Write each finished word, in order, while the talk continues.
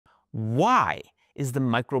Why is the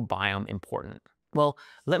microbiome important? Well,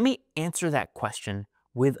 let me answer that question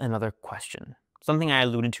with another question, something I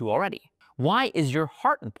alluded to already. Why is your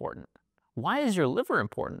heart important? Why is your liver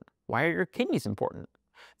important? Why are your kidneys important?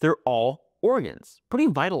 They're all organs, pretty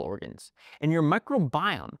vital organs, and your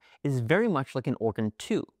microbiome is very much like an organ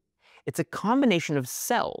too. It's a combination of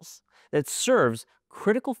cells that serves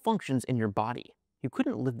critical functions in your body. You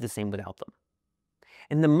couldn't live the same without them.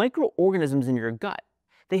 And the microorganisms in your gut,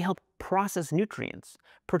 they help process nutrients,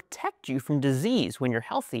 protect you from disease when you're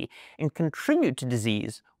healthy, and contribute to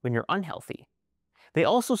disease when you're unhealthy. They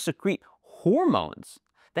also secrete hormones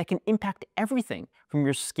that can impact everything from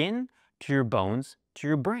your skin to your bones to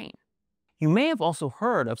your brain. You may have also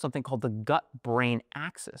heard of something called the gut-brain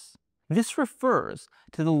axis. This refers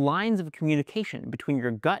to the lines of communication between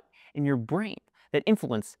your gut and your brain that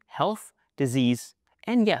influence health, disease,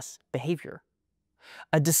 and yes, behavior.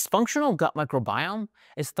 A dysfunctional gut microbiome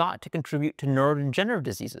is thought to contribute to neurodegenerative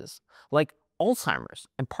diseases like Alzheimer's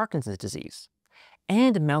and Parkinson's disease,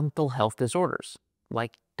 and mental health disorders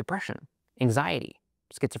like depression, anxiety,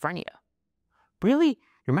 schizophrenia. Really,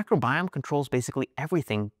 your microbiome controls basically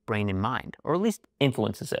everything brain and mind, or at least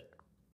influences it.